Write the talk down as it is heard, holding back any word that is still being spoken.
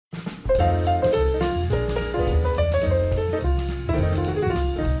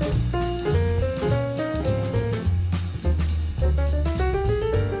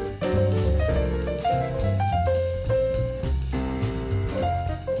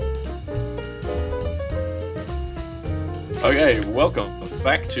Okay, welcome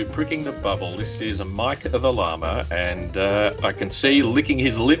back to Pricking the Bubble. This is Mike the Llama, and I can see licking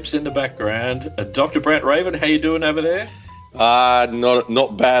his lips in the background. Dr. Brett Raven, how you doing over there?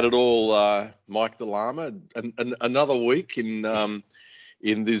 Not bad at all, Mike the Llama. Another week in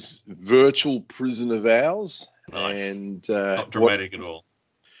this virtual prison of ours. Nice. And not dramatic at all.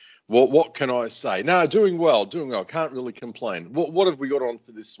 What can I say? No, doing well. Can't really complain. What have we got on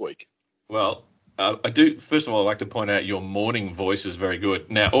for this week? Well, I do. First of all, I'd like to point out your morning voice is very good.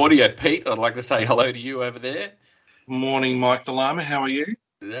 Now, Audio Pete, I'd like to say hello to you over there. Morning, Mike the Llama. How are you?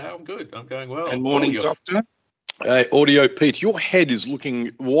 Yeah, I'm good. I'm going well. And morning, Doctor. Audio Pete, your head is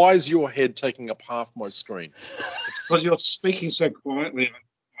looking. Why is your head taking up half my screen? It's because you're speaking so quietly.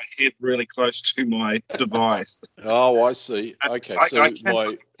 My head really close to my device. Oh, I see. Okay,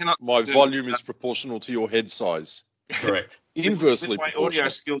 my volume is proportional to your head size. Correct. Inversely with my proportional. audio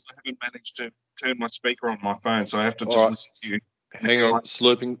skills, I haven't managed to turn my speaker on my phone, so I have to just listen to you. Hang on,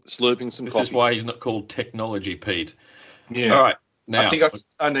 slurping some This coffee. is why he's not called Technology Pete. Yeah. All right. Now, I think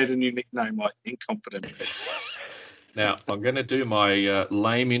I need a new nickname, like Incompetent Pete. Now, I'm going to do my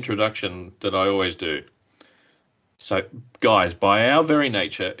lame introduction that I always do. So, guys, by our very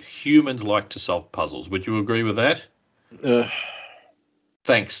nature, humans like to solve puzzles. Would you agree with that?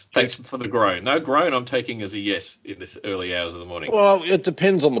 Thanks for the groan. No groan I'm taking as a yes in this early hours of the morning. Well, it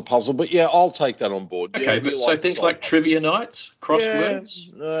depends on the puzzle, but yeah, I'll take that on board. Okay, yeah, but so things like trivia nights, crosswords.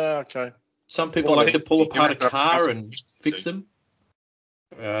 Yeah, okay. Some people like to pull apart a car and fix them.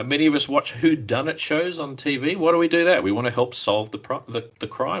 Many of us watch whodunit shows on TV. Why do we do that? We want to help solve the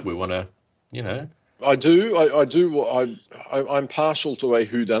crime. We want to, I do. I'm partial to a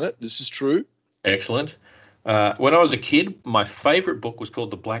whodunit. This is true. Excellent. When I was a kid, my favorite book was called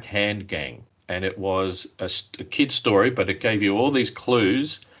The Black Hand Gang, and it was a kid's story, but it gave you all these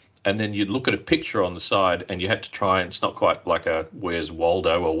clues, and then you'd look at a picture on the side, and you had to try, and it's not quite like a Where's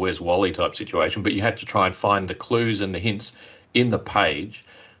Waldo or Where's Wally type situation, but you had to try and find the clues and the hints in the page.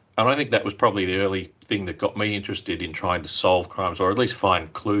 And I think that was probably the early thing that got me interested in trying to solve crimes, or at least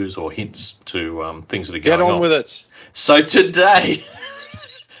find clues or hints to things that are going on. Get on with it. So today,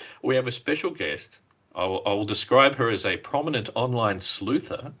 we have a special guest. I will describe her as a prominent online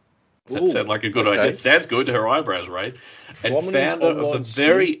sleuther. Does that sound like a good idea? It sounds good. Her eyebrows raised. And Prominent founder of the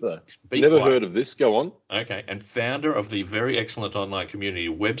very... Never heard of this. Go on. Okay. And founder of the very excellent online community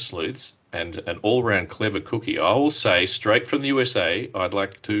Web Sleuths and an all-round clever cookie. I will say, straight from the USA, I'd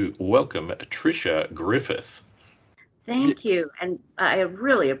like to welcome Tricia Griffith. Thank you. And I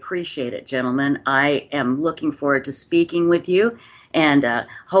really appreciate it, gentlemen. I am looking forward to speaking with you and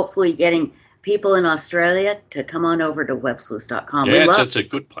hopefully getting people in Australia to come on over to websleuths.com. Yeah, it's a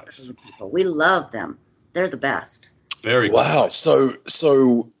good place. We love them. They're the best. Very good. Wow. So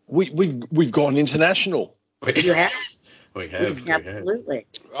we've gone international. You have? We have. Absolutely.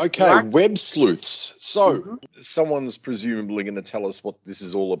 Okay, Web Sleuths. So someone's presumably going to tell us what this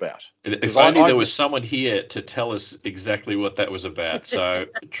is all about. If only there was someone here to tell us exactly what that was about. So,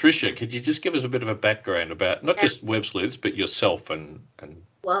 Tricia, could you just give us a bit of a background about not just Web Sleuths, but yourself and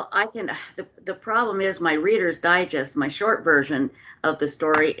Well, I can. The problem is my Reader's Digest, my short version of the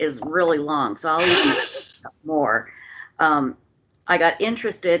story is really long, so I'll even more. I got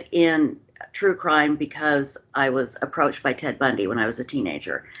interested in true crime because I was approached by Ted Bundy when I was a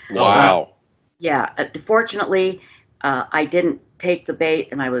teenager. Wow. Fortunately, I didn't take the bait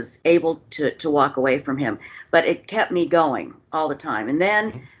and I was able to walk away from him, but it kept me going all the time. And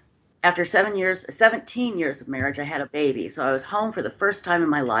then after 17 years of marriage, I had a baby. So I was home for the first time in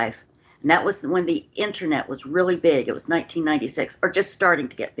my life. And that was when the internet was really big. It was 1996, or just starting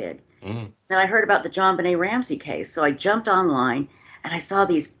to get big. Then I heard about the JonBenét Ramsey case. So I jumped online and I saw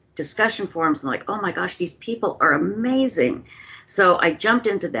these discussion forums. I'm like, oh my gosh, these people are amazing. So I jumped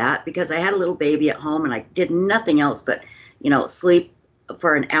into that because I had a little baby at home and I did nothing else but, sleep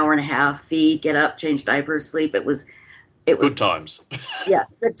for an hour and a half, feed, get up, change diapers, sleep. It was good times.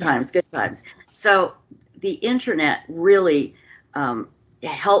 Yes, good times. So the internet really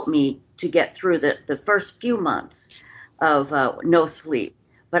helped me to get through the first few months of no sleep.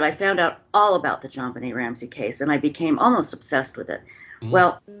 But I found out all about the JonBenét Ramsey case, and I became almost obsessed with it.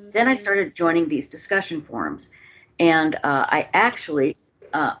 Well, then I started joining these discussion forums, and I actually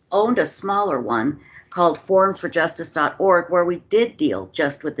owned a smaller one called forumsforjustice.org, where we did deal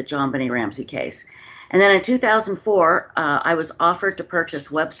just with the JonBenét Ramsey case. And then in 2004, I was offered to purchase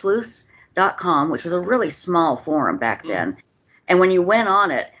websleuths.com, which was a really small forum back then. And when you went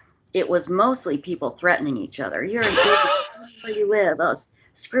on it, it was mostly people threatening each other. You're in where you live. Oh,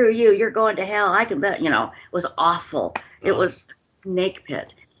 screw you. You're going to hell. I can bet. It was awful. It was a snake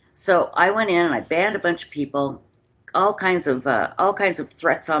pit. So I went in and I banned a bunch of people, all kinds of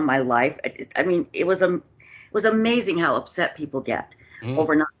threats on my life. I mean, it was amazing how upset people get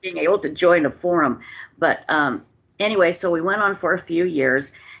over not being able to join a forum. But anyway, so we went on for a few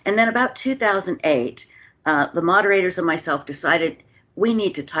years, and then about 2008, the moderators and myself decided we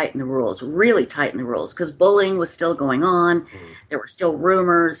need to tighten the rules, really tighten the rules, because bullying was still going on. There were still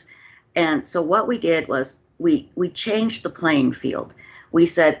rumors. And so what we did was we changed the playing field. We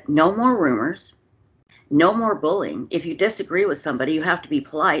said no more rumors, no more bullying. If you disagree with somebody, you have to be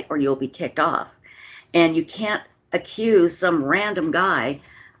polite or you'll be kicked off. And you can't accuse some random guy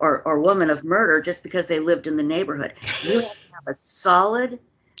or woman of murder just because they lived in the neighborhood. You have to have a solid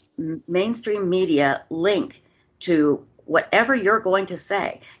mainstream media link to whatever you're going to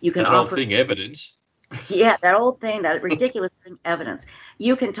say. You can that offer old thing, evidence. Yeah, that old thing, that ridiculous thing, evidence.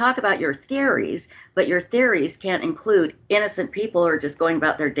 You can talk about your theories, but your theories can't include innocent people who are just going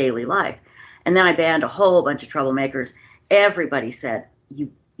about their daily life. And then I banned a whole bunch of troublemakers. Everybody said,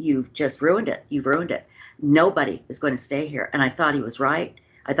 you've just ruined it. You've ruined it. Nobody is going to stay here. And I thought he was right.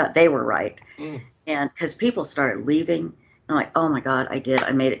 I thought they were right. And because people started leaving, I'm like, oh my God, I did.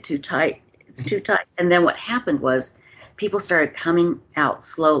 I made it too tight. It's too tight. And then what happened was people started coming out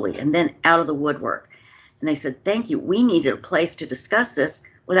slowly and then out of the woodwork. And they said, thank you. We needed a place to discuss this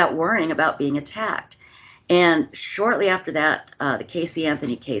without worrying about being attacked. And shortly after that, the Casey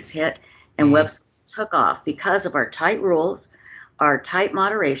Anthony case hit, and WebSleuth took off because of our tight rules, our tight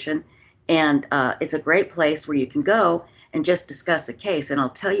moderation, and it's a great place where you can go and just discuss a case. And I'll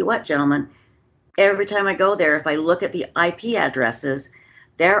tell you what, gentlemen, every time I go there, if I look at the IP addresses,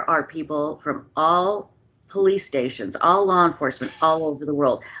 there are people from all police stations, all law enforcement all over the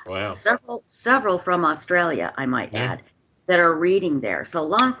world. Wow. Several from Australia, I might add, that are reading there. So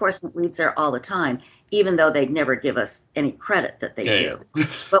law enforcement reads there all the time, even though they never give us any credit that they do.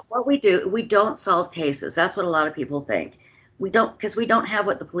 But what we do, we don't solve cases. That's what a lot of people think. We don't, because we don't have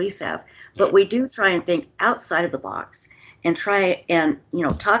what the police have. But we do try and think outside of the box and try and,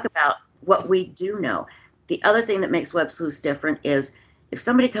 talk about what we do know. The other thing that makes WebSleuth different is if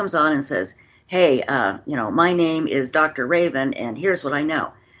somebody comes on and says, hey, my name is Dr. Raven, and here's what I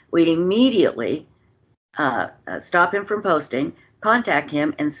know. We'd immediately stop him from posting, contact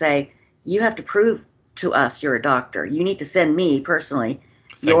him, and say, you have to prove to us you're a doctor. You need to send me personally.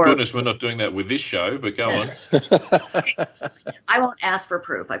 Thank goodness we're not doing that with this show, but go on. I won't ask for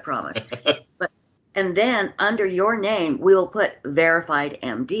proof, I promise. And then under your name, we will put verified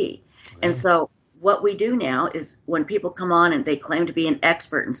MD. And so what we do now is when people come on and they claim to be an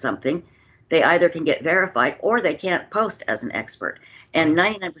expert in something, they either can get verified or they can't post as an expert. And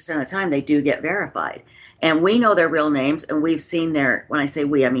 99% of the time, they do get verified. And we know their real names, and we've seen their, when I say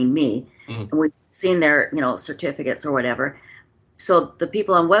we, I mean me, and we've seen their, certificates or whatever. So the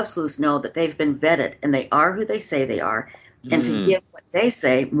people on WebSleuth know that they've been vetted, and they are who they say they are, and to give what they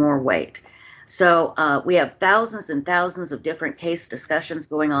say more weight. So we have thousands and thousands of different case discussions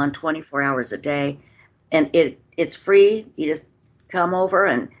going on 24 hours a day, and it's free. You just come over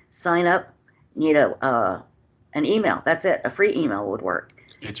and sign up. You need an email. That's it. A free email would work.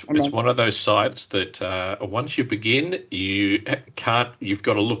 It's one of those sites that once you begin, you've got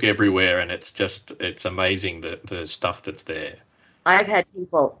to look everywhere, and it's amazing the stuff that's there. I've had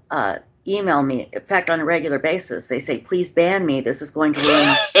people email me, in fact, on a regular basis. They say, please ban me. This is going to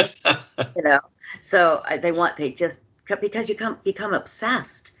ruin, So they just, because you become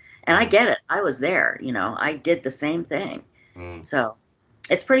obsessed. And I get it. I was there, I did the same thing. So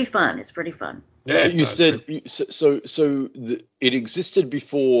it's pretty fun. It's pretty fun. Yeah, you said it existed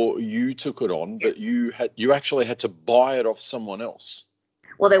before you took it on, but you actually had to buy it off someone else.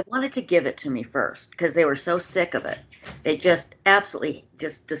 Well, they wanted to give it to me first because they were so sick of it. They just absolutely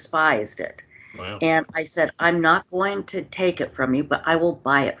just despised it. Wow. And I said, I'm not going to take it from you, but I will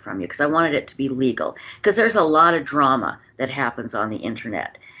buy it from you because I wanted it to be legal. Because there's a lot of drama that happens on the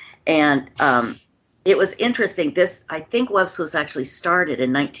internet. And it was interesting. I think WebSleuth actually started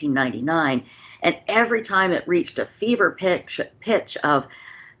in 1999. And every time it reached a fever pitch of,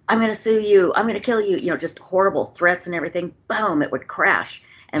 I'm going to sue you, I'm going to kill you, just horrible threats and everything, boom, it would crash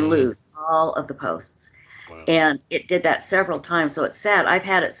and lose all of the posts. Wow. And it did that several times. So it's sad. I've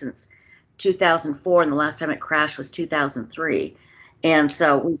had it since 2004, and the last time it crashed was 2003. And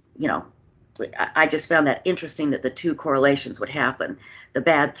so, I just found that interesting that the two correlations would happen. The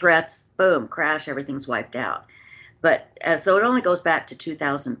bad threats, boom, crash, everything's wiped out. But so it only goes back to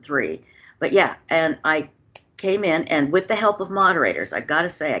 2003. But yeah, and I came in, and with the help of moderators, I got to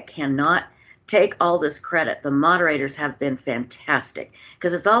say, I cannot take all this credit. The moderators have been fantastic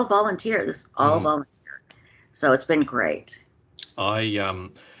because it's all volunteer. This is all volunteer. So it's been great.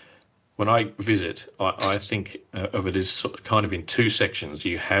 When when I visit, I think of it as sort of kind of in two sections.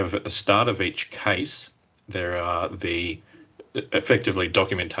 You have at the start of each case, there are the effectively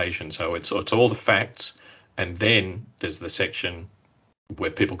documentation. So it's all the facts, and then there's the section where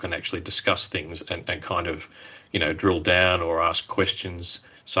people can actually discuss things and kind of, drill down or ask questions.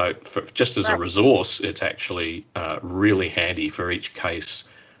 So just as a resource, it's actually really handy for each case.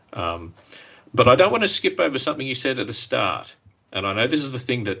 But I don't want to skip over something you said at the start. And I know this is the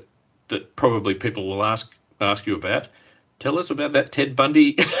thing that probably people will ask you about. Tell us about that Ted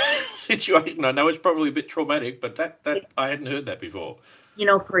Bundy situation. I know it's probably a bit traumatic, but that I hadn't heard that before.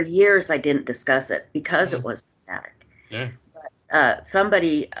 For years I didn't discuss it because it was traumatic. Yeah. But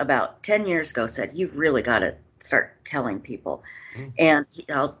somebody about 10 years ago said, you've really got to start telling people. And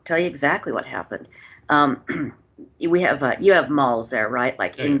I'll tell you exactly what happened. We have you have malls there, right?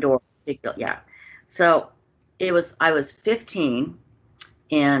 Like indoor. Yeah. So I was 15,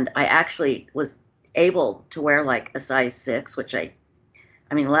 and I actually was able to wear like a size 6, which I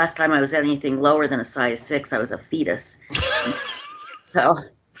mean, the last time I was anything lower than a size 6, I was a fetus. So,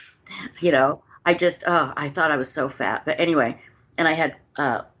 I thought I was so fat. But anyway, and I had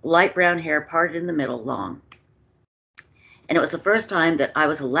light brown hair parted in the middle, long. And it was the first time that I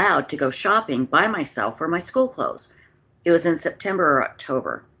was allowed to go shopping by myself for my school clothes. It was in September or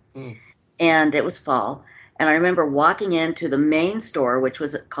October. And it was fall. And I remember walking into the main store, which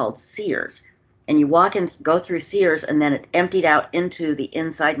was called Sears. And you walk in, go through Sears, and then it emptied out into the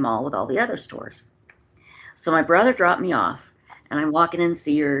inside mall with all the other stores. So my brother dropped me off, and I'm walking in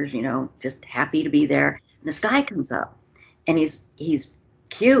Sears, just happy to be there. And this guy comes up, and he's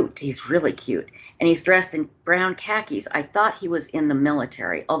cute. He's really cute. And he's dressed in brown khakis. I thought he was in the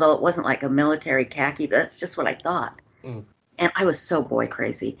military, although it wasn't like a military khaki, but that's just what I thought. And I was so boy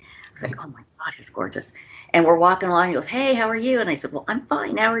crazy. I was like, oh my God, he's gorgeous. And we're walking along. He goes, hey, how are you? And I said, well, I'm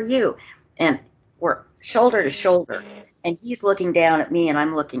fine. How are you? And we're shoulder to shoulder. And he's looking down at me, and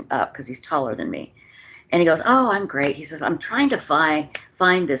I'm looking up because he's taller than me. And he goes, oh, I'm great. He says, I'm trying to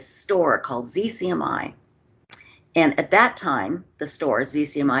find this store called ZCMI. And at that time, the store,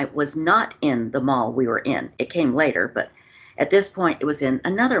 ZCMI, was not in the mall we were in. It came later, but at this point, it was in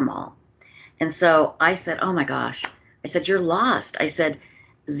another mall. And so I said, oh my gosh. I said, you're lost. I said,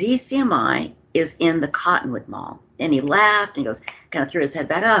 ZCMI is in the Cottonwood Mall. And he laughed, and he goes, kind of threw his head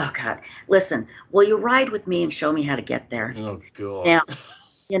back. Oh, God, listen, will you ride with me and show me how to get there? Oh, God.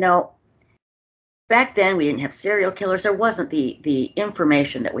 Now, back then we didn't have serial killers. There wasn't the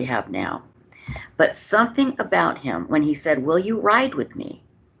information that we have now. But something about him, when he said, will you ride with me,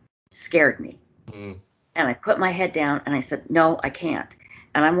 scared me. And I put my head down, and I said, no, I can't.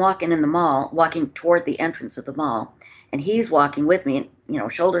 And I'm walking in the mall, walking toward the entrance of the mall. And he's walking with me, and,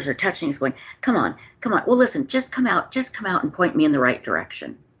 shoulders are touching. He's going, come on. Well, listen, just come out and point me in the right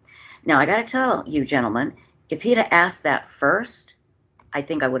direction. Now, I got to tell you, gentlemen, if he'd have asked that first, I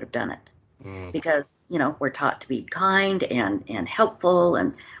think I would have done it. Because, we're taught to be kind and helpful.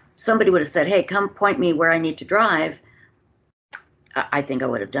 And somebody would have said, hey, come point me where I need to drive. I think I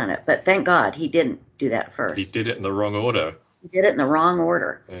would have done it. But thank God he didn't do that first. He did it in the wrong order. He did it in the wrong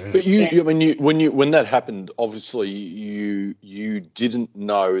order. Yeah. But when that happened, obviously you didn't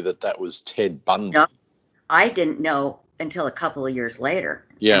know that was Ted Bundy. No, I didn't know until a couple of years later.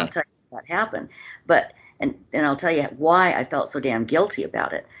 Yeah. I'll tell you what happened. But and I'll tell you why I felt so damn guilty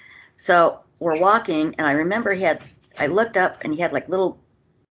about it. So we're walking, and I remember I looked up, and he had like little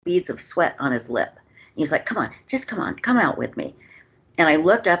beads of sweat on his lip. He was like, come on, come out with me. And I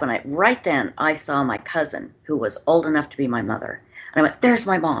looked up, and right then I saw my cousin, who was old enough to be my mother. And I went, there's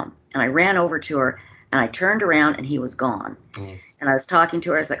my mom. And I ran over to her, and I turned around, and he was gone. And I was talking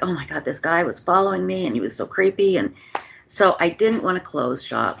to her. I was like, oh my God, this guy was following me, and he was so creepy. And so I didn't want to close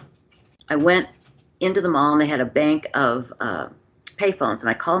shop. I went into the mall, and they had a bank of payphones. And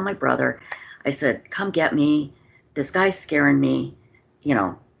I called my brother. I said, come get me. This guy's scaring me.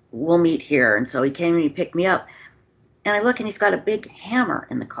 We'll meet here. And so he came and he picked me up. And I look, and he's got a big hammer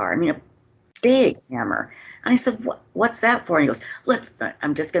in the car. I mean, a big hammer. And I said, what's that for? And he goes,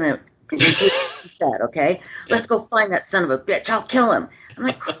 I'm just going to repeat what he said, okay? Let's go find that son of a bitch. I'll kill him. I'm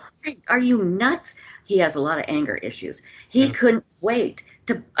like, are you nuts? He has a lot of anger issues. He couldn't wait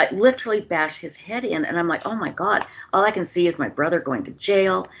to literally bash his head in. And I'm like, oh, my God. All I can see is my brother going to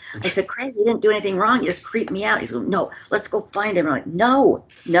jail. I said, Craig, you didn't do anything wrong. You just creeped me out. He's going, no, let's go find him. I'm like, no,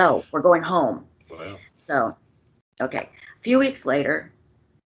 we're going home. Wow. So, okay. A few weeks later,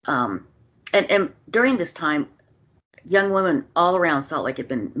 and during this time, young women all around Salt Lake had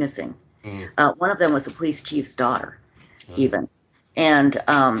been missing. One of them was the police chief's daughter, even. And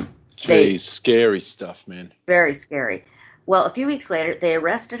Geez, scary stuff, man. Very scary. Well, a few weeks later, they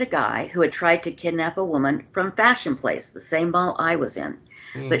arrested a guy who had tried to kidnap a woman from Fashion Place, the same mall I was in,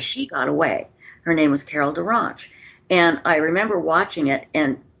 but she got away. Her name was Carol Durange. And I remember watching it,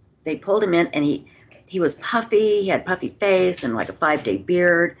 and they pulled him in, and he was puffy. He had puffy face and like a 5-day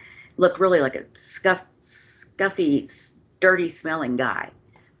beard. Looked really like a scuffy, dirty smelling guy.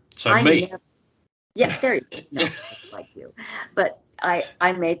 So me. Yeah, there you go. No, like you. But I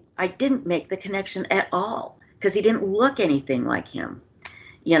didn't make the connection at all because he didn't look anything like him,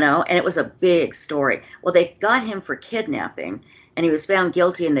 and it was a big story. Well, they got him for kidnapping, and he was found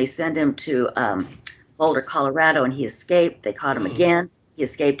guilty, and they sent him to Boulder, Colorado, and he escaped. They caught him again. He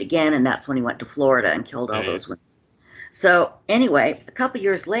escaped again, and that's when he went to Florida and killed all those women. So anyway, a couple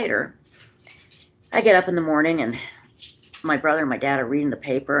years later, I get up in the morning, and my brother and my dad are reading the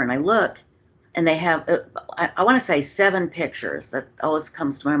paper, and I look, and they have, I want to say 7 pictures. That always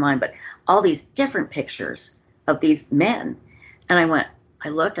comes to my mind, but all these different pictures of these men. And I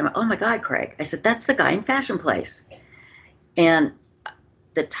looked, and oh my God, Craig. I said, that's the guy in Fashion Place. And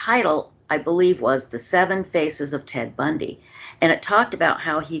the title, I believe, was The 7 Faces of Ted Bundy. And it talked about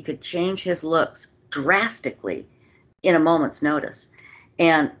how he could change his looks drastically in a moment's notice.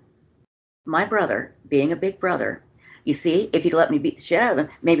 And my brother, being a big brother, you see, if he'd let me beat the shit out of him,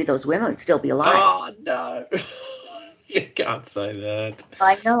 maybe those women would still be alive. Oh, no. You can't say that.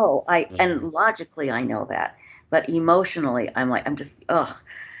 I know. And logically, I know that. But emotionally, I'm just, ugh.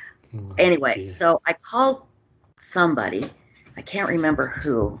 Oh, anyway, dear. So I called somebody. I can't remember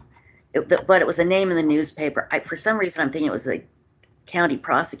who. But it was a name in the newspaper. For some reason, I'm thinking it was the county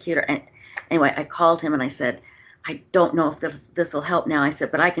prosecutor. And anyway, I called him and I said, I don't know if this will help now. I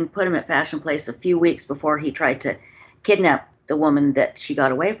said, but I can put him at Fashion Place a few weeks before he tried to kidnap the woman that she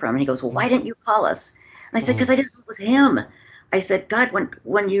got away from. And he goes, well, why didn't you call us? And I said, because I didn't know it was him. I said, God,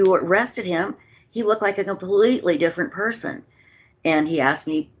 when you arrested him, he looked like a completely different person. And he asked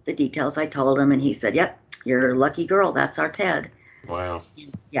me the details. I told him, and he said, yep, you're a lucky girl. That's our Ted. Wow.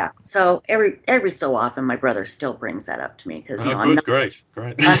 Yeah. So every so often, my brother still brings that up to me because I'm not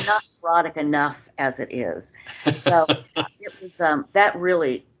erotic enough as it is. So it was that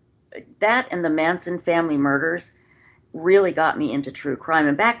and the Manson family murders really got me into true crime.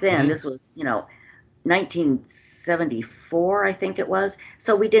 And back then, this was 1974, I think it was.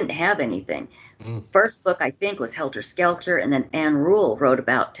 So we didn't have anything. First book I think was Helter Skelter, and then Anne Rule wrote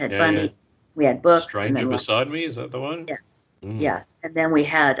about Ted Bundy. Yeah. We had books. Stranger Beside Me, is that the one? Yes. Yes. And then we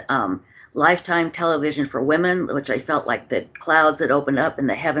had Lifetime Television for Women, which I felt like the clouds had opened up and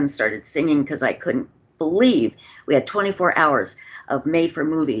the heavens started singing because I couldn't believe we had 24 hours of made for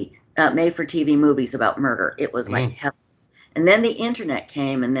TV movies about murder. It was like heaven. And then the internet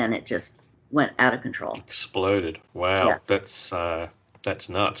came, and then it just went out of control. Exploded. Wow. Yes. That's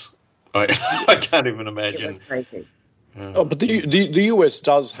nuts. I can't even imagine. It was crazy. But the US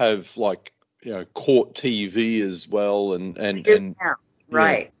does have court TV as well, and now.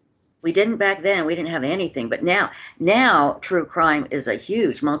 Right. We didn't back then. We didn't have anything, but now true crime is a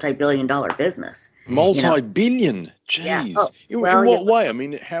huge multi-billion-dollar business. Multi-billion, jeez. Yeah. In what way? I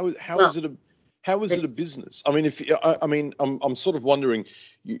mean, how is it a business? I mean, I'm sort of wondering.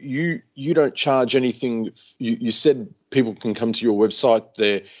 You don't charge anything. You said people can come to your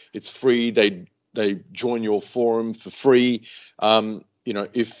website. It's free. They join your forum for free.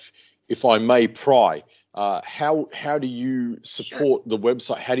 If I may pry, how do you support the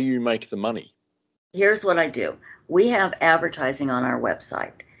website? How do you make the money? Here's what I do. We have advertising on our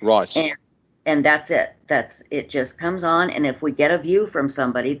website. Right. And that's it. It just comes on, and if we get a view from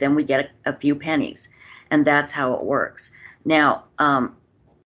somebody, then we get a few pennies. And that's how it works. Now,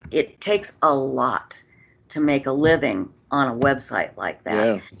 it takes a lot to make a living on a website like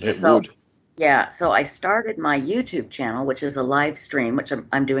that. Yeah, it would. Yeah, so I started my YouTube channel, which is a live stream, which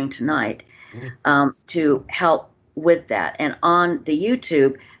I'm doing tonight, to help with that. And on the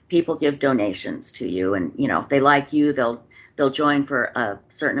YouTube, people give donations to you, and if they like you, they'll join for a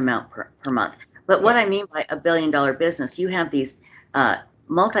certain amount per month. But what I mean by $1 billion business, you have these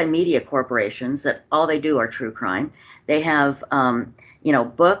multimedia corporations that all they do are true crime. They have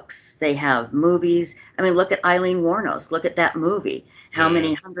books, they have movies. I mean, look at Eileen Wuornos. Look at that movie. How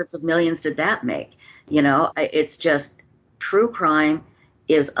many hundreds of millions did that make? It's just true crime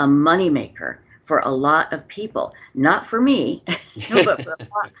is a moneymaker for a lot of people. Not for me, but for a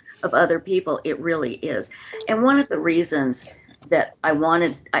lot of other people, it really is. And one of the reasons that I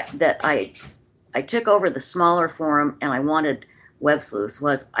took over the smaller forum and I wanted Web Sleuths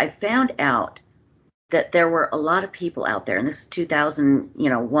was I found out that there were a lot of people out there, and this is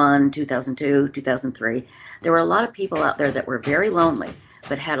 2001, 2002, 2003. There were a lot of people out there that were very lonely,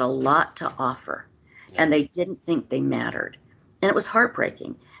 but had a lot to offer. and they didn't think they mattered. And it was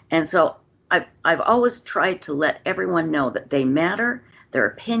heartbreaking. And so I've always tried to let everyone know that they matter. Their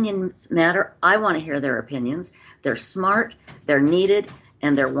opinions matter. I want to hear their opinions. They're smart, they're needed,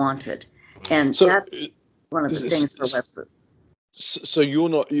 and they're wanted. And so, that's one of the things for Webflute. So you're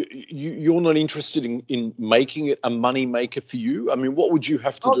not interested in making it a money maker for you? I mean, what would you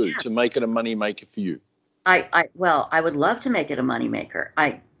have to do to make it a money maker for you? I would love to make it a money maker.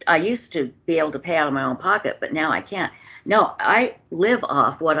 I used to be able to pay out of my own pocket, but now I can't. No, I live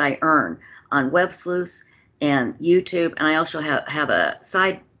off what I earn on WebSleuth and YouTube, and I also have a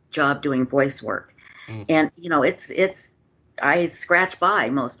side job doing voice work. And it's I scratch by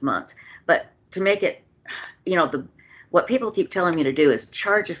most months, but to make it, what people keep telling me to do is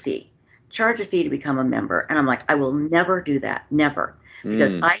charge a fee to become a member, and I'm like, I will never do that, never,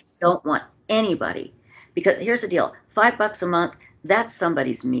 because I don't want anybody. Because here's the deal: $5 a month, that's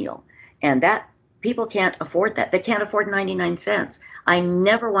somebody's meal, and that people can't afford that. They can't afford 99 cents. I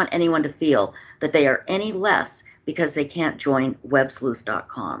never want anyone to feel that they are any less because they can't join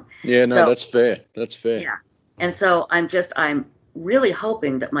websleuth.com. Yeah, no, that's fair. That's fair. Yeah. And so I'm really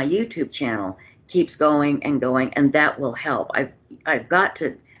hoping that my YouTube channel keeps going, and that will help. I've got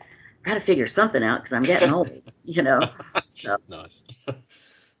to figure something out because I'm getting old, So. Nice.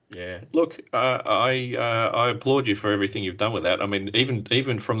 Yeah. Look, I applaud you for everything you've done with that. I mean,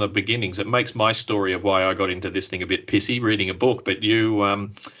 even from the beginnings, it makes my story of why I got into this thing a bit pissy, reading a book. But you've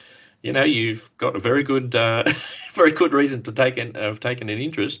got a very good reason to have taken an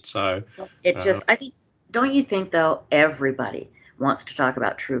interest. So I think, don't you think though, everybody wants to talk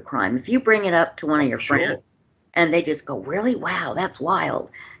about true crime. If you bring it up to one of your friends, and they just go, really? Wow, that's wild,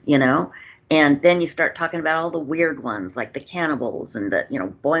 And then you start talking about all the weird ones, like the cannibals and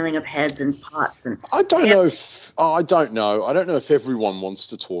the, boiling of heads in pots. And I don't know if everyone wants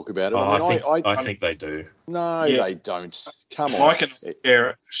to talk about it. I think they do. No, they don't. Come on. I can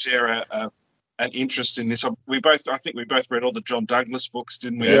share an interest in this. I think we both read all the John Douglas books,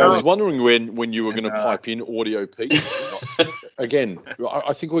 didn't we? Yeah, I was wondering when you were going to pipe in Audio Pete. Again,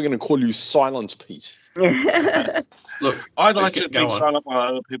 I think we're going to call you Silent Pete. Look, I'd like to be silent while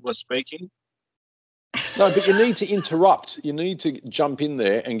other people are speaking. No, but you need to interrupt. You need to jump in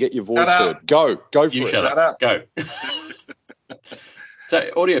there and get your voice heard. Go for it. Shut up. Go. So,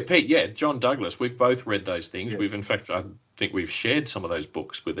 Audio Pete, John Douglas. We've both read those things. Yeah. I think we've shared some of those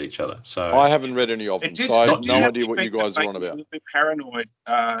books with each other. So I haven't read any of them, so I have no idea what you guys are on about. A little bit paranoid.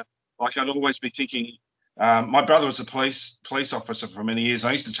 Like I'd always be thinking. My brother was a police officer for many years.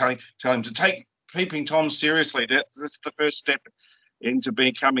 I used to tell him to take Peeping Tom seriously. That's the first step into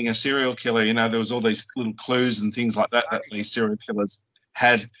becoming a serial killer. There was all these little clues and things like that these serial killers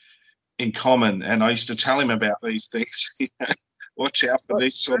had in common. And I used to tell him about these things. Watch out for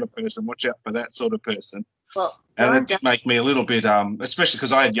this sort of person. Watch out for that sort of person. And it did make me a little bit, especially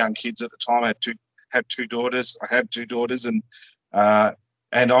because I had young kids at the time. I had two daughters. I have two daughters, and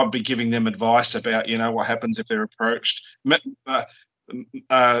I'd be giving them advice about, what happens if they're approached,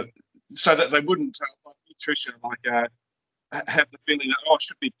 so that they wouldn't, like Tricia, have the feeling that, I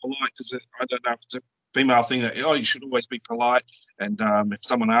should be polite, because I don't know if it's a female thing that, you should always be polite, and if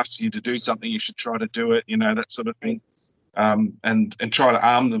someone asks you to do something, you should try to do it, that sort of thing, and try to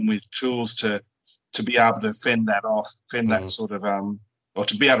arm them with tools to be able to fend that off, that sort of, or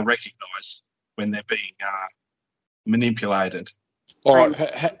to be able to recognise when they're being manipulated. All right.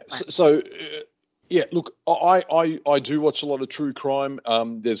 So, look, I do watch a lot of true crime.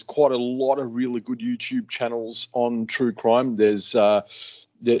 There's quite a lot of really good YouTube channels on true crime. There's a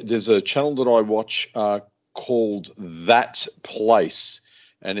channel that I watch called That Place,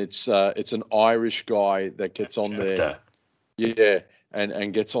 and it's an Irish guy that gets on there. Yeah.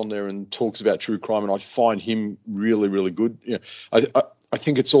 And gets on there and talks about true crime, and I find him really, really good. I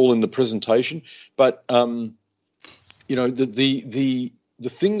think it's all in the presentation, but the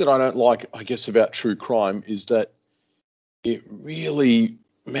thing that I don't like, I guess, about true crime is that it really,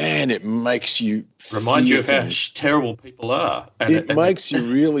 it makes you remind you of how terrible people are. And it makes you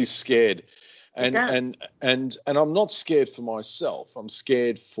really scared. And I'm not scared for myself. I'm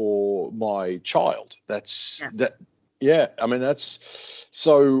scared for my child. That's. Yeah, I mean, that's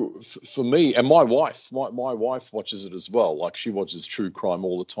so for me, and my wife watches it as well. Like, she watches true crime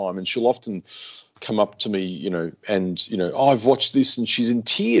all the time, and she'll often come up to me, and I've watched this, and she's in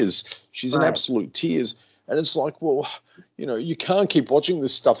tears. She's in absolute tears, and it's like, well, you can't keep watching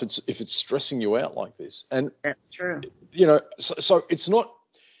this stuff if it's stressing you out like this. And that's true. So it's not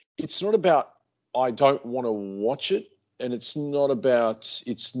about I don't want to watch it. And it's not about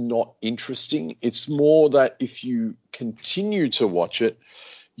it's not interesting. It's more that if you continue to watch it,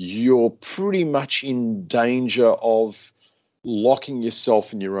 you're pretty much in danger of locking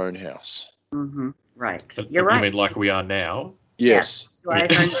yourself in your own house. Mm-hmm. Right. You're right. You mean like we are now? Yes. You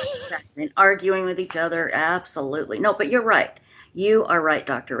guys are arguing with each other. Absolutely. No, but you're right. You are right,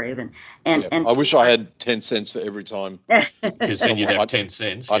 Dr. Raven. And I wish I had 10 cents for every time. Because then you'd have 10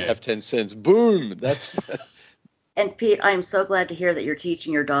 cents. I'd have 10 cents. Boom. That's. And Pete, I'm so glad to hear that you're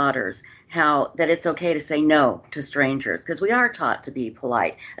teaching your daughters that it's okay to say no to strangers, because we are taught to be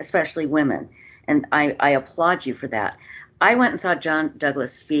polite, especially women. And I applaud you for that. I went and saw John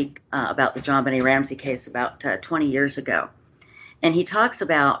Douglas speak about the John Benet Ramsey case about 20 years ago. And he talks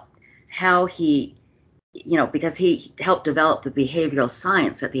about how he, because he helped develop the behavioral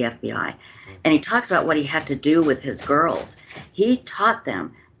science at the FBI. And he talks about what he had to do with his girls. He taught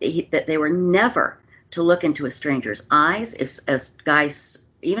them that they were never to look into a stranger's eyes. If a guy,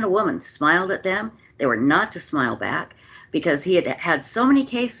 even a woman, smiled at them, they were not to smile back, because he had so many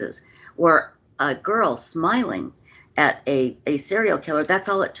cases where a girl smiling at a serial killer, that's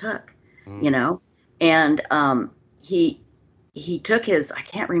all it took, And he took his, I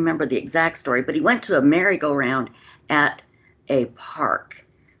can't remember the exact story, but he went to a merry-go-round at a park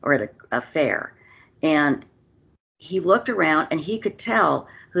or at a fair, and he looked around and he could tell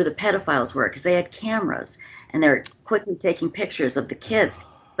who the pedophiles were, because they had cameras and they're quickly taking pictures of the kids.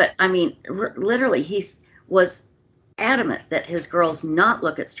 But I mean, literally, he was adamant that his girls not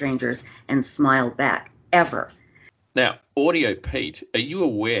look at strangers and smile back, ever. Now, Audio Pete, are you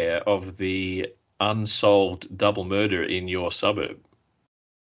aware of the unsolved double murder in your suburb?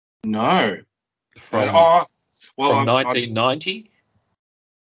 No. From 1990?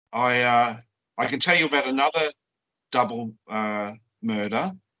 I can tell you about another double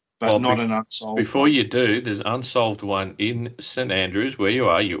murder, but not an unsolved. Before you do, there's an unsolved one in St Andrews, where you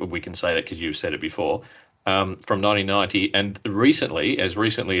are. We can say that because you've said it before. From 1990, and recently as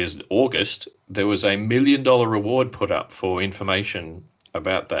August, there was $1 million reward put up for information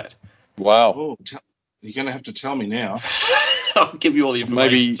about that. Wow. Oh, you're going to have to tell me now. I'll give you all the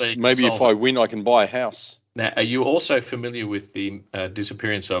information. Maybe if I win, I can buy a house. Now, are you also familiar with the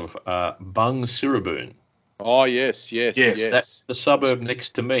disappearance of Bung Siraboon? Oh, yes. That's the suburb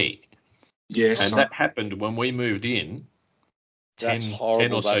next to me. Yes. And that happened when we moved in 10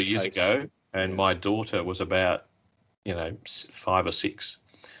 or so years ago. And my daughter was about, 5 or 6.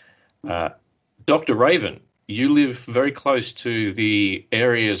 Dr. Raven, you live very close to the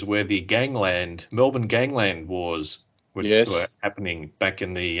areas where the Melbourne gangland wars were happening back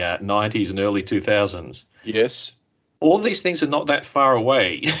in the 90s and early 2000s. Yes. All these things are not that far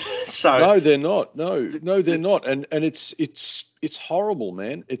away. No, they're not. No, they're not. And it's horrible,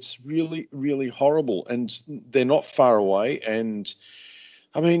 man. It's really, really horrible. And they're not far away. And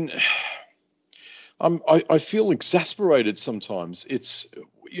I mean, I feel exasperated sometimes. It's,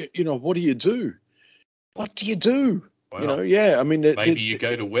 what do you do? What do you do? Well, I mean, maybe you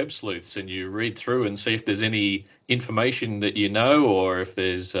go to Web Sleuths and you read through and see if there's any information that or if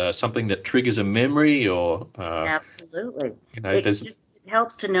there's something that triggers a memory or. Absolutely. It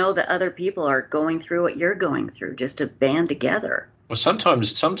helps to know that other people are going through what you're going through, just to band together. Well,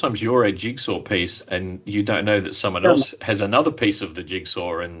 sometimes you're a jigsaw piece and you don't know that someone else has another piece of the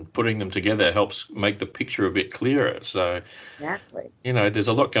jigsaw, and putting them together helps make the picture a bit clearer. So, exactly. There's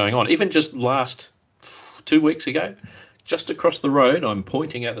a lot going on. Even just last 2 weeks ago, just across the road, I'm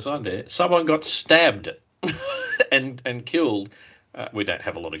pointing out the sign there, someone got stabbed and killed. We don't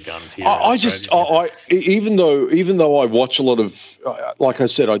have a lot of guns here. Even though I watch a lot of, like I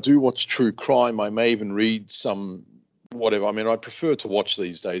said, I do watch true crime. I may even read some. Whatever. I mean, I prefer to watch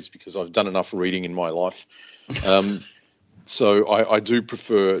these days because I've done enough reading in my life. So I do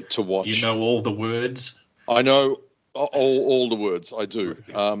prefer to watch. You know all the words? I know all the words. I do.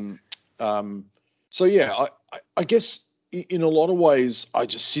 So yeah, I guess in a lot of ways I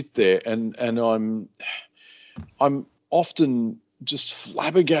just sit there and I'm often just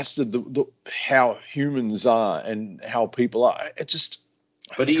flabbergasted how humans are and how people are. It just.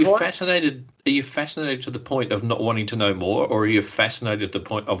 But are you fascinated? Are you fascinated to the point of not wanting to know more, or are you fascinated to the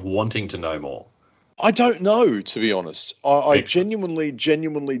point of wanting to know more? I don't know, to be honest. I genuinely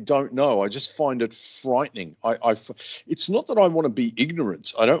don't know. I just find it frightening. It's not that I want to be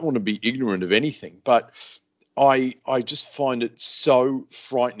ignorant. I don't want to be ignorant of anything, but I just find it so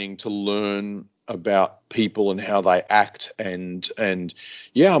frightening to learn about people and how they act and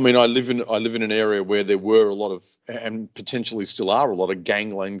yeah, I mean, I live in an area where there were a lot of, and potentially still are, a lot of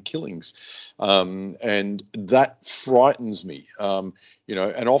gangland killings, and that frightens me.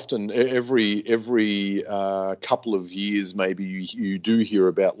 and often every couple of years, maybe you do hear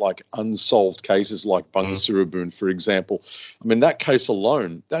about like unsolved cases like Bungasiraboon, for example. I mean, that case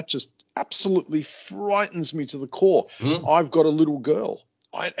alone, that just absolutely frightens me to the core. I've got a little girl.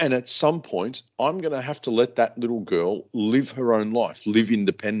 And at some point, I'm going to have to let that little girl live her own life, live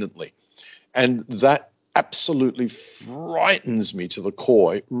independently. And that absolutely frightens me to the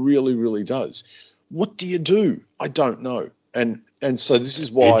core. It really, really does. What do you do? I don't know. And so this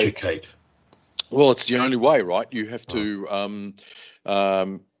is why... Educate. Well, it's the only way, right? You have to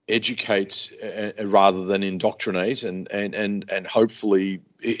educate rather than indoctrinate, and hopefully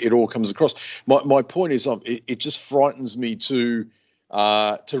it all comes across. My point is, it just frightens me to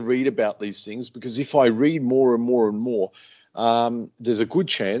read about these things, because if I read more and more and more, there's a good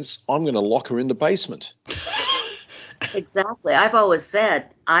chance I'm going to lock her in the basement. Exactly. I've always said,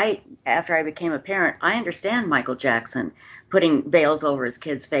 after I became a parent, I understand Michael Jackson putting veils over his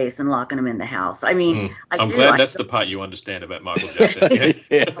kid's face and locking him in the house. I mean, I'm glad that's the part you understand about Michael Jackson. Yeah.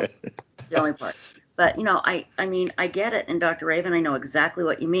 It's the only part. But, I mean, I get it. And Dr. Raven, I know exactly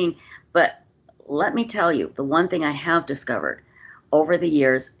what you mean. But let me tell you, the one thing I have discovered over the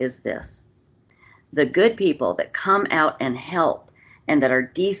years is this: the good people that come out and help and that are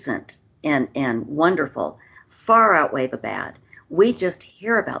decent and wonderful far outweigh the bad. We just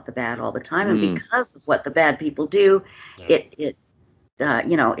hear about the bad all the time, and because of what the bad people do, it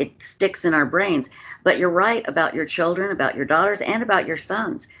sticks in our brains. But you're right about your children, about your daughters, and about your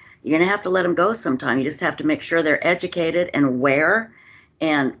sons. You're going to have to let them go sometime. You just have to make sure they're educated and aware,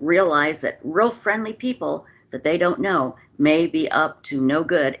 and realize that real friendly people that they don't know may be up to no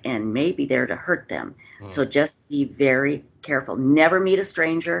good and may be there to hurt them. So just be very careful. Never meet a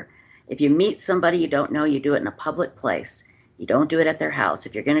stranger. If you meet somebody you don't know, you do it in a public place. You don't do it at their house.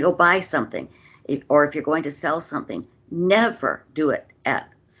 If you're going to go buy something, or if you're going to sell something, never do it at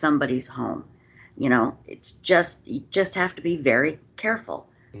somebody's home. It's just, you just have to be very careful,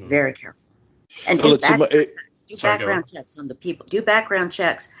 very careful. And do background checks on the people. Do background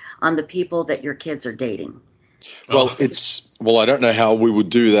checks on the people that your kids are dating. Well, I don't know how we would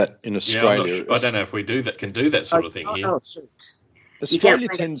do that in Australia. I don't know if we can do that sort of thing here. Shoot. Australia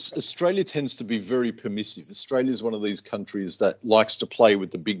tends to be very permissive. Australia is one of these countries that likes to play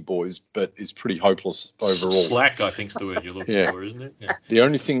with the big boys, but is pretty hopeless overall. Slack, I think, is the word you're looking for, isn't it? Yeah. The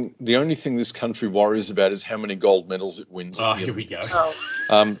only thing this country worries about is how many gold medals it wins. Oh, here we go.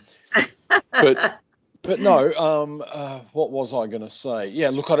 But no. What was I going to say? Yeah,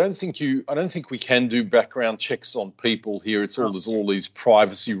 look, I don't think we can do background checks on people here. There's all these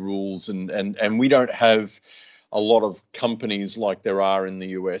privacy rules, and we don't have a lot of companies like there are in the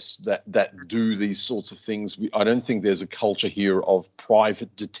US that do these sorts of things. I don't think there's a culture here of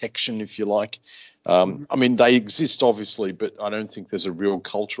private detection, if you like. I mean, they exist obviously, but I don't think there's a real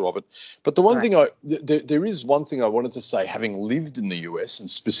culture of it. But the one thing there is one thing I wanted to say, having lived in the US and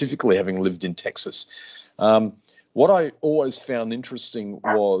specifically having lived in Texas, what I always found interesting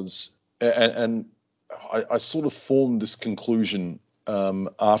was, and I sort of formed this conclusion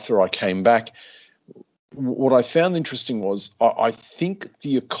after I came back. What I found interesting was I think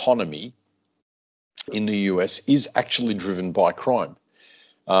the economy in the US is actually driven by crime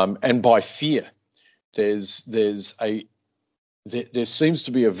and by fear. There seems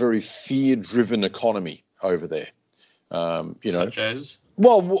to be a very fear-driven economy over there. Such as?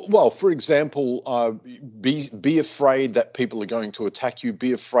 Well, for example, be afraid that people are going to attack you.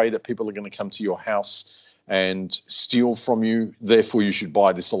 Be afraid that people are going to come to your house and steal from you. Therefore, you should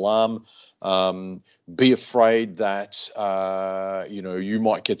buy this alarm. Be afraid that you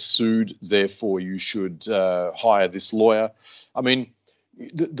might get sued. Therefore, you should hire this lawyer. I mean,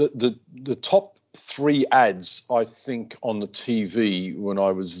 the top 3 ads I think on the TV when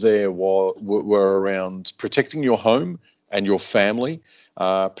I was there were around protecting your home and your family,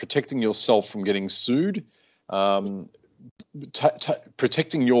 protecting yourself from getting sued,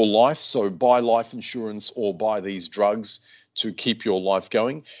 protecting your life. So buy life insurance or buy these drugs to keep your life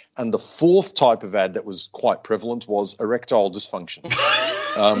going. And the 4th type of ad that was quite prevalent was erectile dysfunction.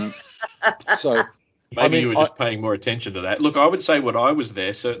 So maybe you were just paying more attention to that. Look, I would say when I was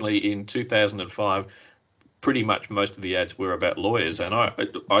there, certainly in 2005, pretty much most of the ads were about lawyers. And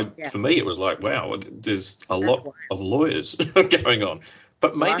for me, it was like, wow, there's a lot of lawyers going on.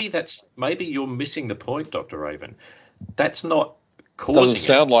 But maybe you're missing the point, Dr. Raven. That's not causing Doesn't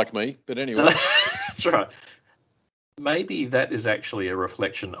sound like me, but anyway. That's right. Maybe that is actually a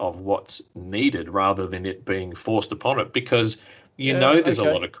reflection of what's needed rather than it being forced upon it, because there's a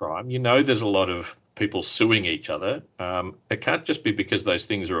lot of crime. There's a lot of people suing each other. It can't just be because those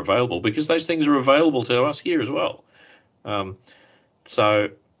things are available, because those things are available to us here as well. So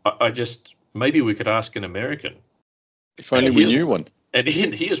I just, maybe we could ask an American. If only we knew one. And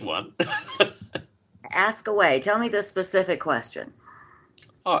here's one. Ask away. Tell me the specific question.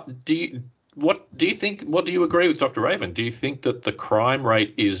 Do you think? What do you agree with Dr. Raven? Do you think that the crime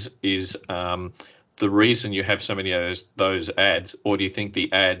rate is the reason you have so many of those ads, or do you think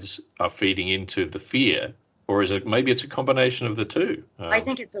the ads are feeding into the fear, or is it maybe it's a combination of the two? I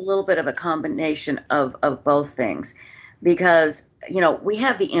think it's a little bit of a combination of both things, because we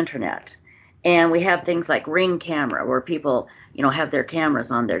have the internet, and we have things like Ring camera where people have their cameras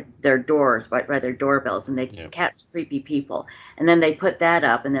on their doors, by their doorbells, and they catch creepy people, and then they put that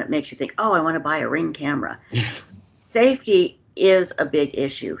up, and then it makes you think, oh, I want to buy a Ring camera. Safety is a big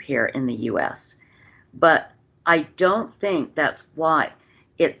issue here in the U.S., but I don't think that's why.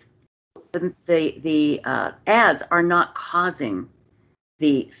 It's the ads are not causing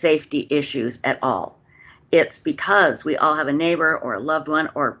the safety issues at all. It's because we all have a neighbor or a loved one,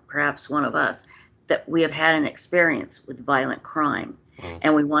 or perhaps one of us, that we have had an experience with violent crime,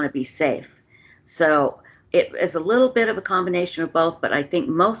 and we want to be safe. So it is a little bit of a combination of both, but I think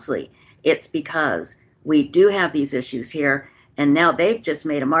mostly it's because we do have these issues here, and now they've just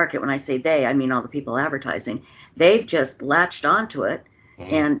made a market. When I say they, I mean all the people advertising. They've just latched onto it,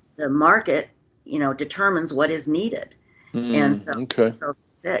 and the market, determines what is needed. And so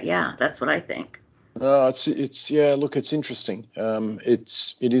that's it. Yeah, that's what I think. Look, it's interesting. It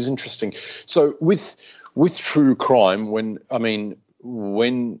is interesting. So with true crime, when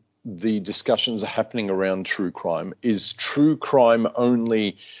the discussions are happening around true crime, is true crime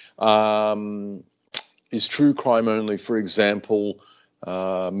only, for example,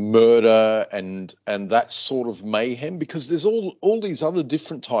 murder and that sort of mayhem? Because there's all these other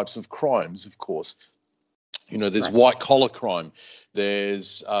different types of crimes, of course. There's white collar crime.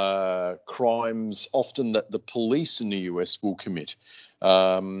 There's crimes often that the police in the US will commit.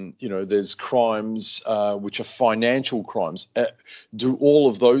 There's crimes which are financial crimes. Do all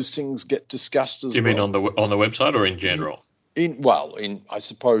of those things get discussed as well? Do you mean on the website or in general? I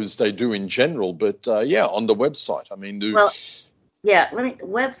suppose they do in general, but on the website.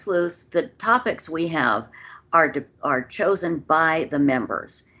 Web Sleuths, the topics we have are chosen by the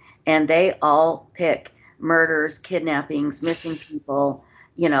members, and they all pick murders, kidnappings, missing people.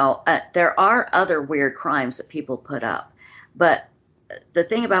 There are other weird crimes that people put up. But the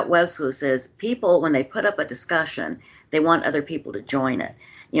thing about Web Sleuths is people, when they put up a discussion, they want other people to join it.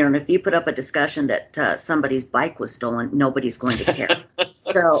 And if you put up a discussion that somebody's bike was stolen, nobody's going to care.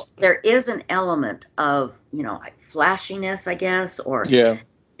 So there is an element of, like flashiness, I guess, or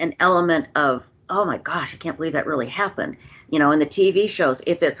an element of, oh my gosh, I can't believe that really happened. In the TV shows,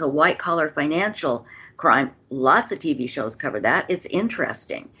 if it's a white collar financial crime, lots of TV shows cover that. It's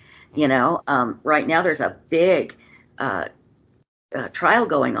interesting. Right now there's a big trial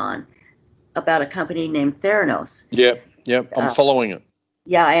going on about a company named Theranos. I'm following it.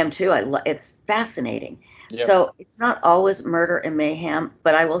 Yeah, I am too. It's fascinating. Yep. So it's not always murder and mayhem,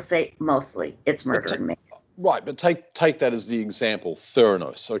 but I will say mostly it's murder and mayhem. Right, but take that as the example,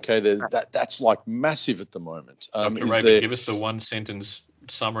 Theranos. Okay, that's like massive at the moment. Dr. Raven, give us the one sentence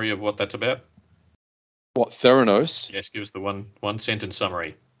summary of what that's about. What, Theranos? Yes, give us the one sentence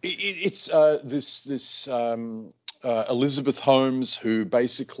summary. It's this Elizabeth Holmes, who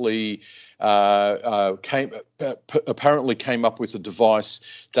basically apparently came up with a device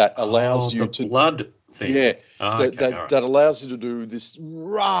that allows you to blood thing. That allows you to do this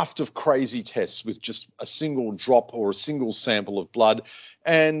raft of crazy tests with just a single drop or a single sample of blood,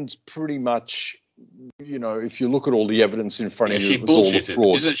 and pretty much, if you look at all the evidence in front of you, it was all a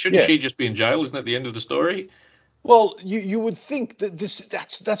fraud. Shouldn't she just be in jail? Isn't that the end of the story? Well, you would think that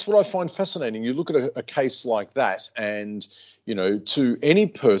that's what I find fascinating. You look at a case like that, and to any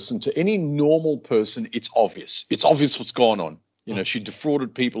person, to any normal person, it's obvious. It's obvious what's going on. She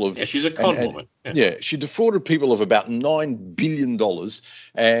defrauded people of. Yeah, she's a con woman. She defrauded people of about $9 billion,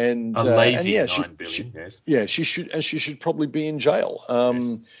 and a lazy $9 billion. Yes. She should probably be in jail.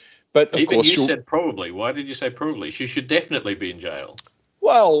 But of even course, you said probably. Why did you say probably? She should definitely be in jail.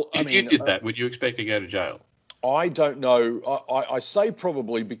 Well, if you did that, would you expect to go to jail? I don't know. I say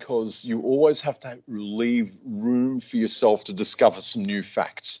probably because you always have to leave room for yourself to discover some new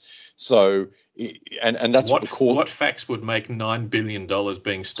facts. So, and that's what the court. What facts would make $9 billion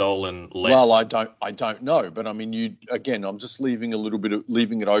being stolen less? Well, I don't know, but I mean, I'm just leaving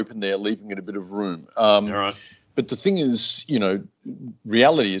it open there, leaving it a bit of room. All right. But the thing is,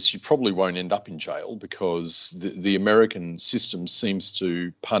 reality is you probably won't end up in jail, because the American system seems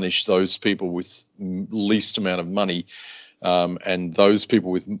to punish those people with least amount of money And those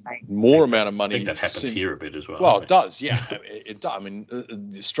people with more amount of money. I think that happens here a bit as well. Well, it does, yeah. It does. I mean,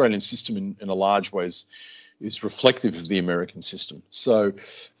 the Australian system in a large way is reflective of the American system. So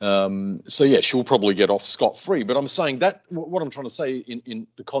yeah, she'll probably get off scot-free. But I'm saying that what I'm trying to say in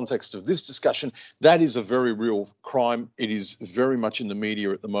the context of this discussion, that is a very real crime. It is very much in the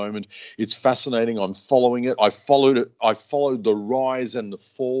media at the moment. It's fascinating. I'm following it. I followed it. I followed the rise and the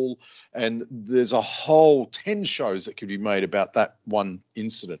fall, and there's a whole 10 shows that could be made about that one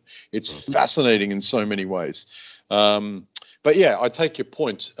incident. It's fascinating in so many ways. But yeah, I take your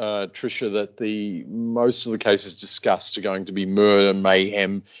point, Tricia, that most of the cases discussed are going to be murder,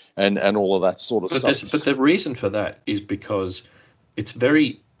 mayhem, and all of that sort of stuff. But the reason for that is because it's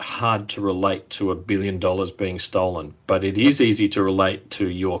very hard to relate to $1 billion being stolen, but it is easy to relate to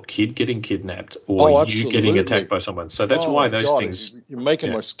your kid getting kidnapped or you getting attacked by someone. So that's why those things. You're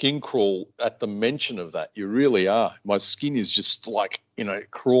making my skin crawl at the mention of that. You really are. My skin is just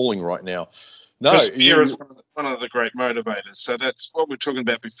crawling right now. No, fear is one of the great motivators. So that's what we're talking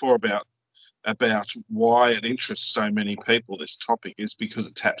about before about why it interests so many people. This topic is because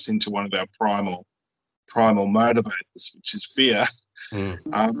it taps into one of our primal motivators, which is fear.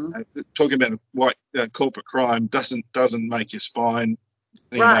 Talking about why corporate crime doesn't make your spine,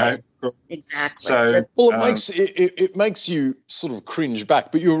 right? Exactly. So it makes you sort of cringe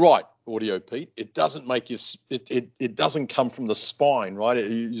back. But you're right, Audio Pete. It doesn't make you. It doesn't come from the spine, right?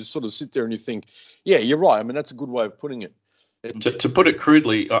 You sort of sit there and you think, yeah, you're right. I mean, that's a good way of putting it. To put it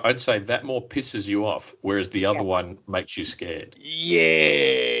crudely, I'd say that more pisses you off, whereas the other one makes you scared.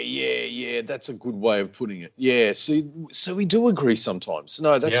 Yeah. That's a good way of putting it. Yeah. See, so we do agree sometimes.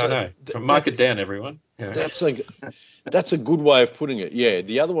 No, that's I know. Mark it down, everyone. Yeah. That's a good way of putting it. Yeah.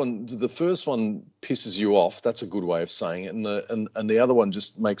 The other one, the first one pisses you off. That's a good way of saying it, and the other one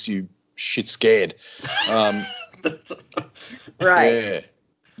just makes you shit scared. Right. Yeah.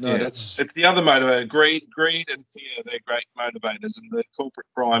 No, it's the other motivator. Greed and fear, they're great motivators, and the corporate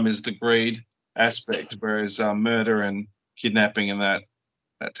crime is the greed aspect, whereas murder and kidnapping and that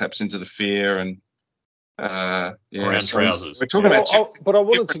taps into the fear and brown trousers. We're talking about but I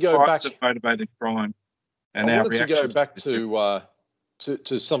wanted to go back of motivated crime, and I wanted to go back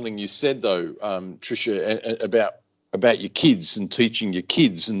to something you said though, Tricia, about your kids and teaching your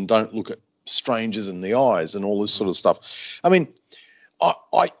kids and don't look at strangers in the eyes and all this sort of stuff. I mean,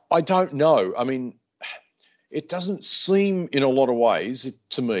 I don't know. I mean, it doesn't seem in a lot of ways,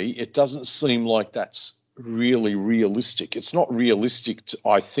 to me, it doesn't seem like that's really realistic. It's not realistic,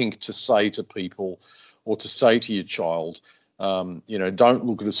 I think, to say to people or to say to your child, don't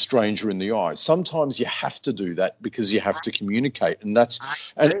look at a stranger in the eye. Sometimes you have to do that because you have to communicate. And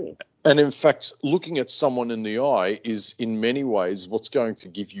in fact, looking at someone in the eye is in many ways what's going to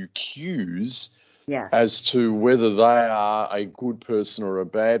give you cues as to whether they are a good person or a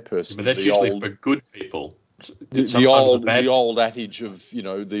bad person. But that's usually for good people. The old adage of,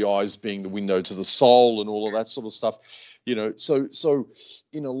 the eyes being the window to the soul and all of that sort of stuff. So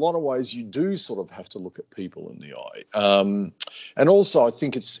in a lot of ways you do sort of have to look at people in the eye. And also I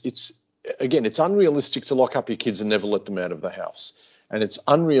think it's unrealistic to lock up your kids and never let them out of the house. And it's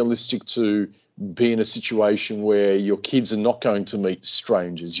unrealistic to be in a situation where your kids are not going to meet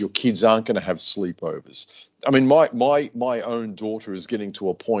strangers. Your kids aren't going to have sleepovers. I mean, my own daughter is getting to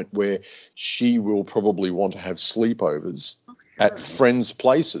a point where she will probably want to have sleepovers at friends'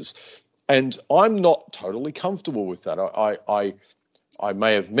 places. And I'm not totally comfortable with that. I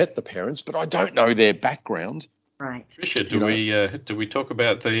may have met the parents, but I don't know their background. Right. Tricia, do we talk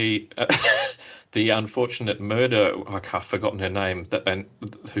about the unfortunate murder? I've forgotten her name.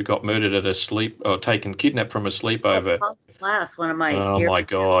 Who got murdered at a kidnapped from a sleepover? Last one of my. Oh my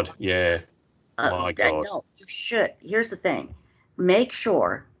God! Yeah. My God. No, you should. Here's the thing: make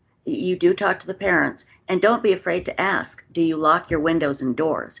sure you do talk to the parents, and don't be afraid to ask. Do you lock your windows and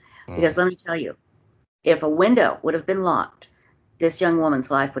doors? Because let me tell you, if a window would have been locked, this young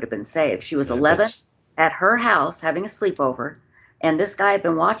woman's life would have been saved. She was 11 at her house having a sleepover, and this guy had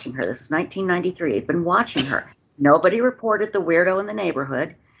been watching her. This is 1993. He'd been watching her. Nobody reported the weirdo in the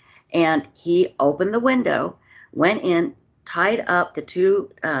neighborhood, and he opened the window, went in, tied up the two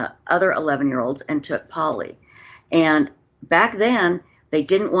other 11-year-olds, and took Polly. And back then, they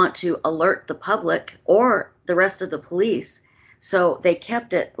didn't want to alert the public or the rest of the police, so they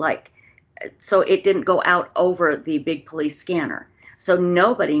kept it so it didn't go out over the big police scanner. So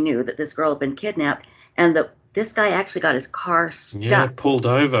nobody knew that this girl had been kidnapped, and this guy actually got his car stuck. Yeah, pulled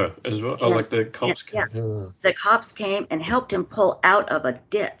over as well. Like the cops came. Yeah. The cops came and helped him pull out of a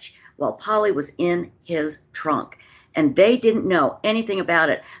ditch while Polly was in his trunk. And they didn't know anything about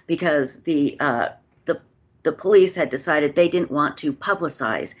it because the the police had decided they didn't want to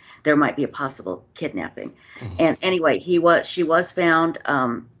publicize there might be a possible kidnapping. Mm-hmm. And anyway, she was found,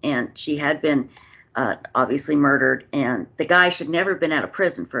 and she had been obviously murdered. And the guy should never have been out of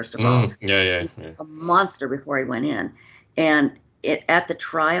prison, first of all. Yeah. He was a monster before he went in. And at the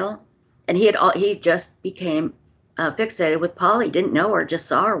trial, and he just became fixated with Polly. Didn't know her, just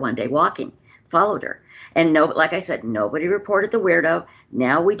saw her one day walking, followed her. And like I said, nobody reported the weirdo.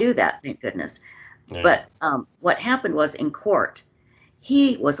 Now we do that, thank goodness. Yeah. But what happened was, in court,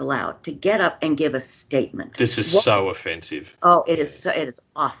 he was allowed to get up and give a statement. This is so offensive. Oh, it is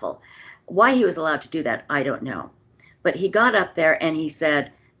awful. Why he was allowed to do that, I don't know. But he got up there and he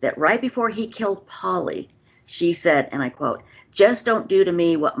said that right before he killed Polly, she said, and I quote, "Just don't do to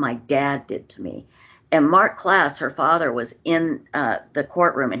me what my dad did to me." And Mark Klass, her father, was in the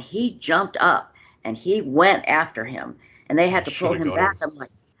courtroom, and he jumped up and he went after him, and they had to pull him back. I'm like,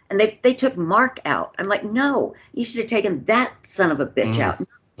 and they took Mark out. I'm like, no, you should have taken that son of a bitch out, not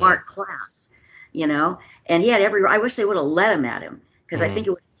Mark Klass, And he had I wish they would have let him at him, because I think it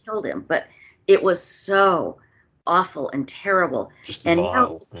would have killed him. But it was so awful and terrible. Just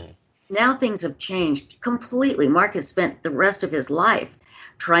vile. Now things have changed completely. Mark has spent the rest of his life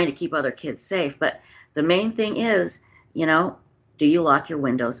trying to keep other kids safe. But the main thing is, do you lock your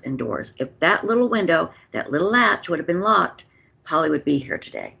windows and doors? If that little window, that little latch would have been locked, Polly would be here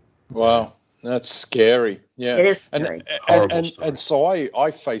today. Wow, that's scary. Yeah, it is scary. And so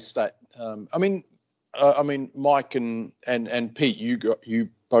I faced that. I mean, Mike and Pete, you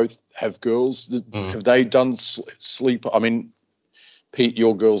both have girls. Have they done sleep? I mean, Pete,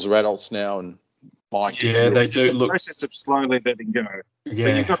 your girls are adults now, and Mike. Yeah, they do. The process of slowly letting go.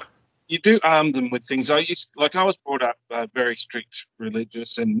 Yeah. But you do arm them with things. I was brought up very strict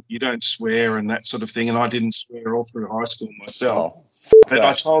religious, and you don't swear and that sort of thing. And I didn't swear all through high school myself. But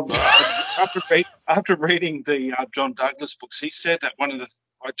I told after reading the John Douglas books, he said that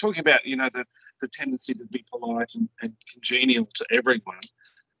talking about the tendency to be polite and congenial to everyone.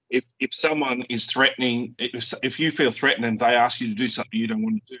 If someone is threatening, if you feel threatened and they ask you to do something you don't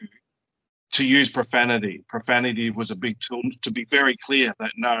want to do, to use profanity. Profanity was a big tool to be very clear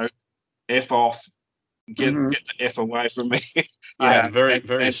that no, F off, get the F away from me. Very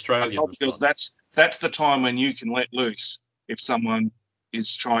Australian. I told girls that's the time when you can let loose if someone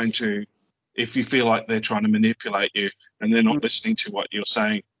is if you feel like they're trying to manipulate you and they're not listening to what you're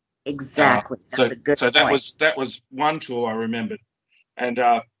saying. Exactly. That's a good point. That was one tool I remembered. And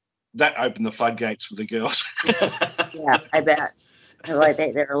that opened the floodgates for the girls. Yeah, I bet. Like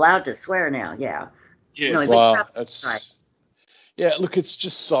they're allowed to swear now. Yeah. Yes. Yeah. Look, it's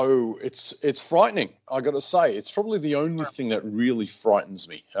just so it's frightening. I got to say, it's probably the only thing that really frightens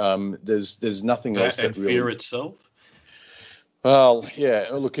me. There's nothing else that really. Fear itself. Well, yeah.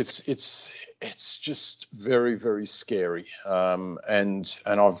 Look, it's just very, very scary. And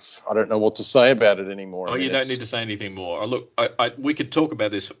I don't know what to say about it anymore. Oh, you don't need to say anything more. Look, we could talk about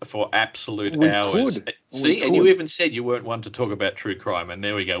this for absolute hours. See, and you even said you weren't one to talk about true crime, and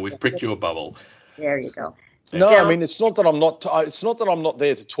there we go. We've pricked your bubble. There you go. No, I mean it's not that I'm not. It's not that I'm not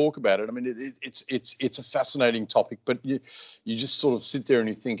there to talk about it. I mean it's a fascinating topic, but you just sort of sit there and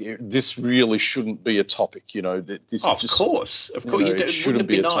you think this really shouldn't be a topic. This of course. It shouldn't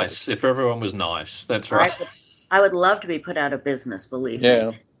be nice if everyone was nice. That's right. I would love to be put out of business. Believe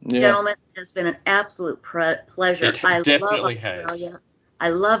me, gentlemen, it's been an absolute pleasure. It definitely love Australia. I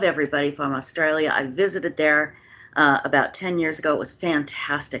love everybody from Australia. I visited there about 10 years ago. It was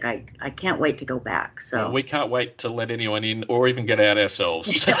fantastic. I can't wait to go back. So we can't wait to let anyone in or even get out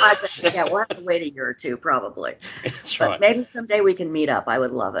ourselves. Yeah, we'll have to wait a year or two probably. That's right. Maybe someday we can meet up. I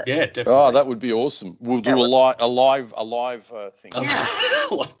would love it. Yeah, definitely. Oh, that would be awesome. We'll do a live thing. Yeah.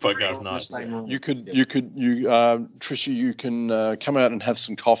 Live podcast, nice. You Tricia, you can come out and have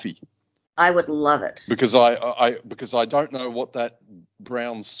some coffee. I would love it. Because I don't know what that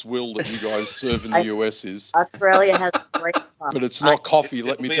brown swill that you guys serve in the US is. Australia has great coffee. But it's not coffee,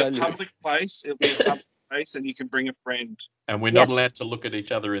 let me tell you. It'll be a public place. It'll be a public place, and you can bring a friend. And we're not allowed to look at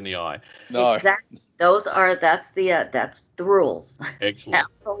each other in the eye. No. Exactly. That's the rules. Excellent.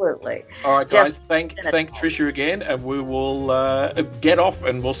 Absolutely. All right, guys. Thank Tricia again, and we will get off,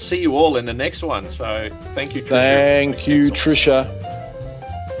 and we'll see you all in the next one. So thank you, Tricia. Thank you, Tricia.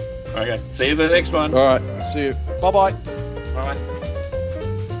 Okay. See you in the next one. All right. See you. Bye-bye. Bye.